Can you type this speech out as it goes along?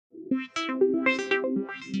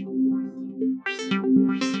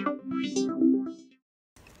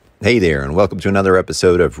Hey there, and welcome to another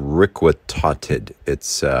episode of Rick-What-Taughted.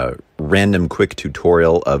 It's a random quick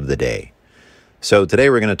tutorial of the day. So today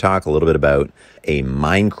we're going to talk a little bit about a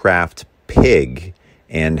Minecraft pig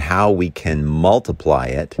and how we can multiply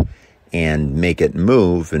it and make it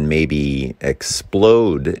move and maybe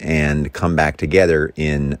explode and come back together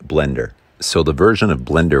in Blender. So the version of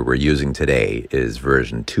Blender we're using today is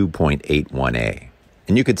version 2.81a.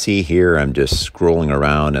 And you can see here I'm just scrolling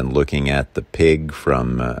around and looking at the pig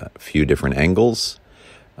from a few different angles.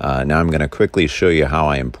 Now I'm going to quickly show you how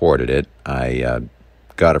I imported it. I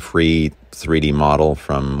got a free 3D model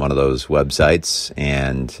from one of those websites,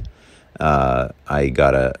 and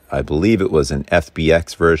I believe it was an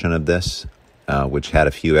FBX version of this, which had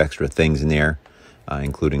a few extra things in there,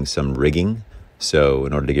 including some rigging. So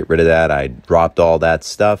in order to get rid of that, I dropped all that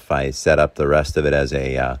stuff. I set up the rest of it as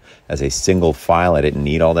a single file. I didn't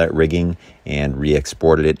need all that rigging, and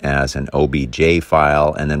re-exported it as an OBJ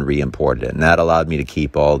file and then re-imported it. And that allowed me to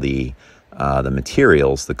keep all the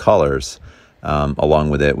materials, the colors, along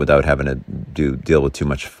with it without having to deal with too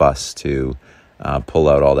much fuss to pull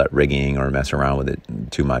out all that rigging or mess around with it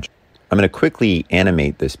too much. I'm going to quickly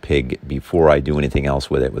animate this pig before I do anything else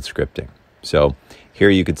with it with scripting. So here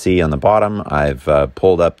you can see on the bottom, I've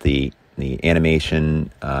pulled up the animation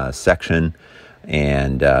section,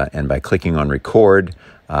 and by clicking on record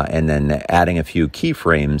and then adding a few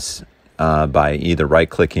keyframes by either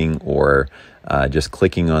right-clicking or just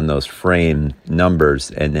clicking on those frame numbers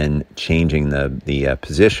and then changing the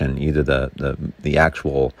position, either the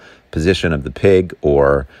actual position of the pig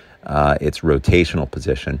or its rotational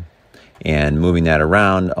position. And moving that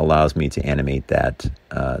around allows me to animate that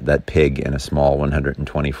pig in a small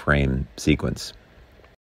 120 frame sequence.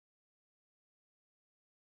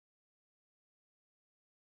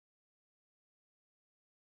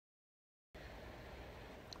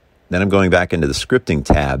 Then I'm going back into the scripting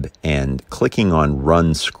tab and clicking on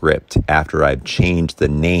Run Script after I've changed the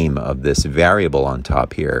name of this variable on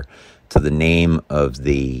top here to the name of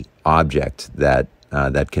the object that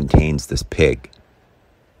contains this pig.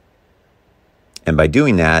 And by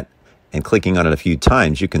doing that and clicking on it a few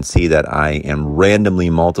times, you can see that I am randomly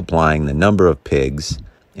multiplying the number of pigs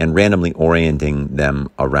and randomly orienting them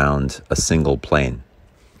around a single plane.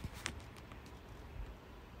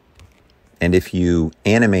 And if you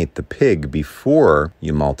animate the pig before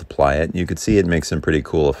you multiply it, you can see it makes some pretty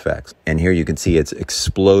cool effects. And here you can see it's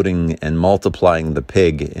exploding and multiplying the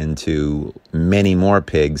pig into many more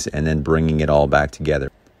pigs and then bringing it all back together.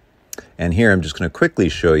 And here I'm just going to quickly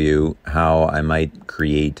show you how I might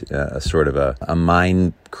create a sort of a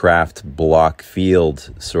Minecraft block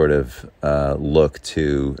field sort of look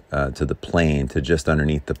to the plane, to just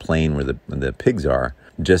underneath the plane where the pigs are,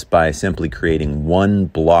 just by simply creating one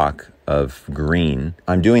block of green.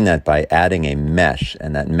 I'm doing that by adding a mesh,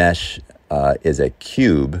 and that mesh is a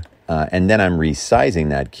cube. And then I'm resizing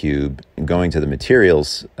that cube and going to the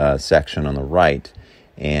materials section on the right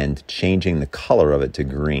and changing the color of it to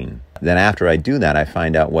green. Then after I do that, I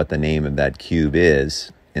find out what the name of that cube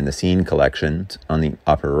is in the scene collection on the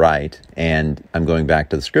upper right. And I'm going back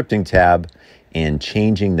to the scripting tab and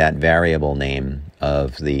changing that variable name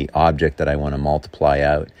of the object that I want to multiply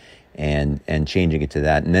out and changing it to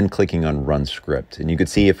that, and then clicking on Run Script. And you can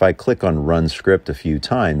see if I click on Run Script a few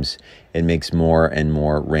times, it makes more and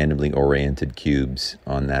more randomly oriented cubes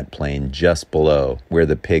on that plane just below where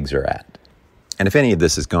the pigs are at. And if any of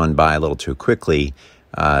this has gone by a little too quickly,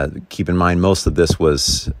 keep in mind most of this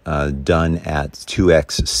was done at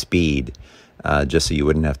 2x speed, just so you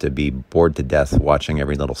wouldn't have to be bored to death watching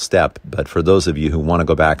every little step. But for those of you who want to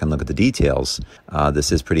go back and look at the details,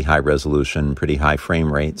 this is pretty high resolution, pretty high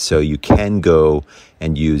frame rate, so you can go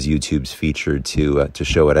and use YouTube's feature to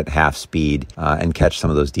show it at half speed and catch some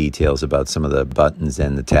of those details about some of the buttons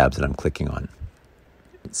and the tabs that I'm clicking on.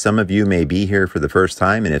 Some of you may be here for the first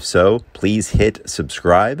time, and if so, please hit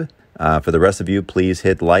subscribe. For the rest of you, please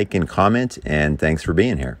hit like and comment, and thanks for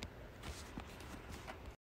being here.